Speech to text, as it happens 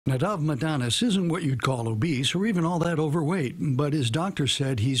Nadav Madanis isn't what you'd call obese or even all that overweight, but his doctor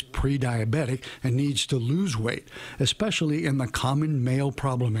said he's pre-diabetic and needs to lose weight, especially in the common male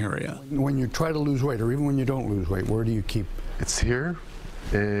problem area. When you try to lose weight, or even when you don't lose weight, where do you keep? It's here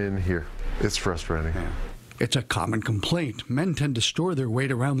and here. It's frustrating. Yeah. It's a common complaint. Men tend to store their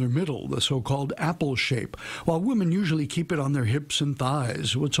weight around their middle, the so-called apple shape, while women usually keep it on their hips and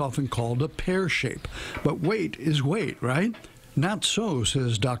thighs, what's often called a pear shape. But weight is weight, right? Not so,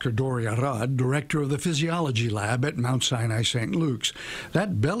 says Dr. Dori Arad, director of the physiology lab at Mount Sinai St. Luke's.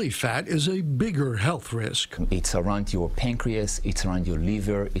 That belly fat is a bigger health risk. It's around your pancreas, it's around your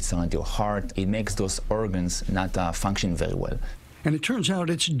liver, it's around your heart. It makes those organs not function very well. And it turns out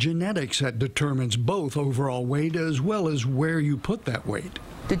it's genetics that determines both overall weight as well as where you put that weight.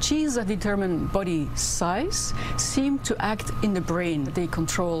 The genes that determine body size seem to act in the brain. They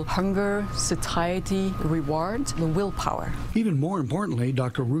control hunger, satiety, reward, the willpower. Even more importantly,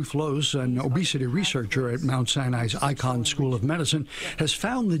 Dr. Ruth Lose, an obesity researcher at Mount Sinai's Icahn School of Medicine, has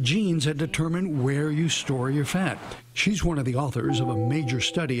found the genes that determine where you store your fat. She's one of the authors of a major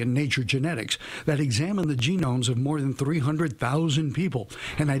study in Nature Genetics that examined the genomes of more than 300,000 people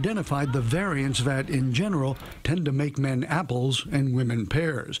and identified the variants that, in general, tend to make men apples and women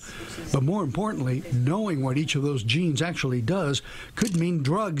pears. But more importantly, knowing what each of those genes actually does could mean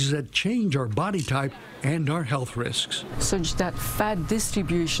drugs that change our body type and our health risks. Such that fat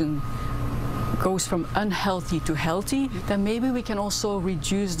distribution goes from unhealthy to healthy, then maybe we can also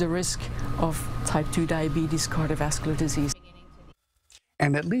reduce the risk of type 2 diabetes, cardiovascular disease.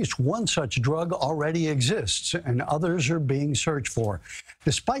 And at least one such drug already exists, and others are being searched for.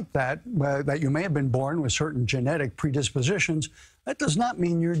 Despite that you may have been born with certain genetic predispositions, that does not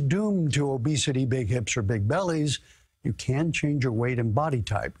mean you're doomed to obesity, big hips, or big bellies. You can change your weight and body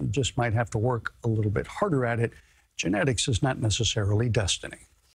type. You just might have to work a little bit harder at it. Genetics is not necessarily destiny.